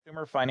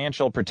Consumer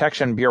Financial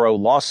Protection Bureau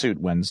lawsuit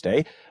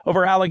Wednesday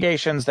over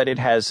allegations that it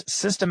has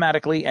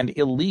systematically and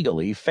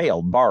illegally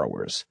failed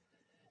borrowers.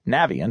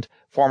 Navient,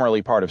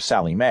 formerly part of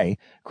Sallie Mae,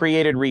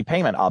 created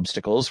repayment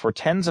obstacles for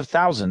tens of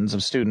thousands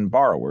of student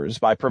borrowers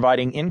by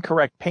providing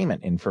incorrect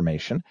payment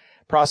information,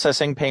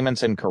 processing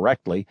payments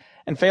incorrectly,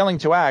 and failing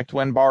to act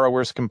when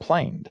borrowers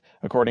complained,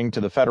 according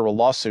to the federal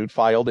lawsuit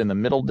filed in the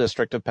Middle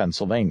District of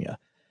Pennsylvania.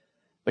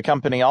 The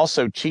company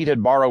also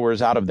cheated borrowers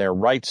out of their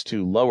rights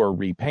to lower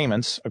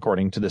repayments,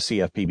 according to the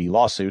CFPB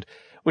lawsuit,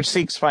 which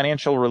seeks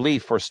financial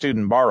relief for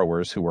student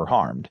borrowers who were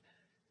harmed.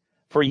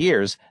 For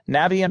years,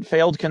 Navient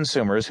failed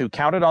consumers who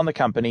counted on the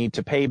company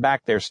to pay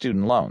back their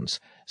student loans,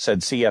 said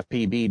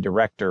CFPB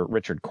Director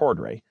Richard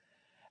Cordray.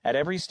 At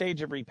every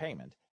stage of repayment,